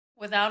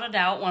Without a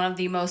doubt, one of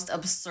the most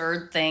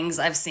absurd things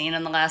I've seen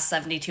in the last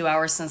 72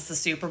 hours since the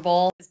Super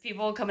Bowl is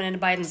people coming into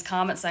Biden's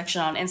comment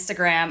section on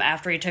Instagram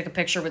after he took a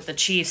picture with the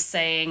Chiefs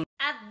saying,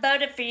 "I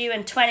voted for you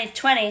in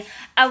 2020.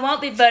 I won't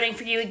be voting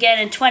for you again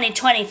in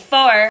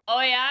 2024.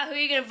 Oh yeah? Who are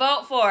you gonna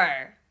vote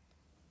for?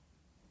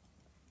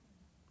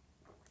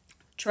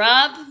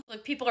 Trump?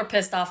 Look, people are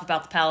pissed off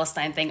about the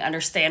Palestine thing,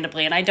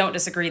 understandably, and I don't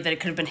disagree that it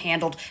could have been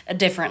handled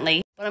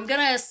differently. But I'm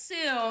gonna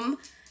assume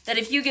that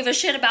if you give a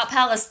shit about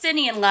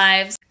Palestinian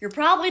lives, you're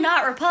probably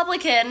not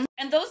Republican,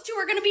 and those two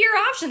are going to be your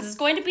options. It's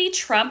going to be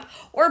Trump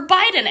or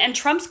Biden, and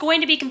Trump's going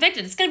to be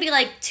convicted. It's going to be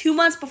like 2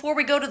 months before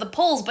we go to the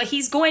polls, but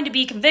he's going to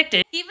be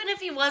convicted. Even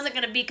if he wasn't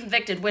going to be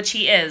convicted, which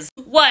he is.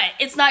 What?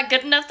 It's not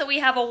good enough that we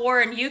have a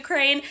war in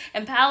Ukraine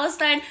and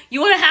Palestine?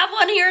 You want to have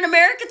one here in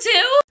America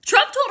too?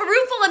 Trump told a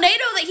room full of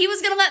NATO that he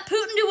was going to let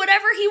Putin do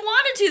whatever he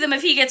wanted to them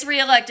if he gets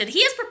reelected.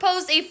 He has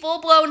proposed a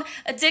full-blown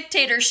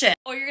dictatorship.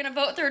 Oh, you're going to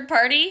vote third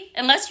party?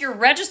 Unless you're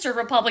registered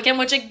Republican,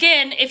 which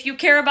again, if you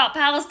care about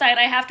Palestine,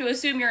 I have to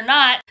assume you're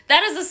not.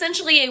 That is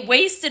essentially a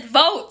wasted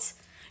vote.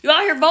 You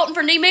out here voting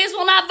for me, may as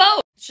well not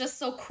vote. It's just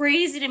so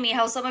crazy to me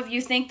how some of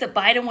you think that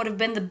Biden would have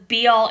been the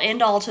be-all,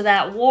 end-all to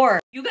that war.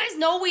 You guys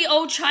know we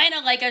owe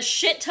China like a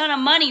shit ton of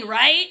money,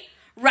 right?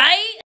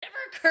 Right? Never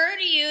occurred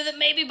to you that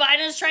maybe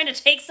Biden is trying to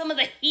take some of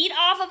the heat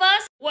off of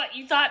us? What,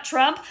 you thought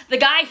Trump, the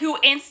guy who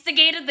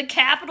instigated the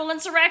Capitol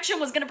insurrection,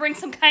 was gonna bring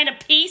some kind of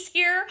peace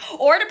here?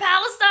 Or to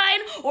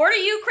Palestine? Or to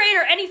Ukraine?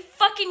 Or any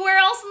fucking where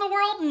else in the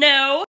world?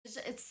 No.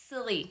 It's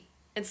silly.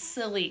 It's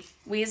silly.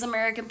 We as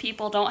American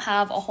people don't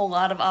have a whole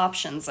lot of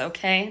options,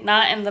 okay?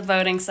 Not in the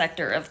voting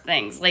sector of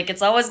things. Like,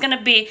 it's always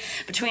gonna be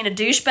between a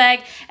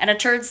douchebag and a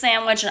turd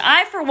sandwich, and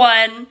I, for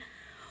one,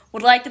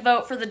 would like to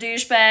vote for the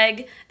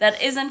douchebag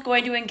that isn't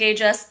going to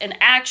engage us in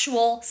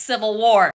actual civil war.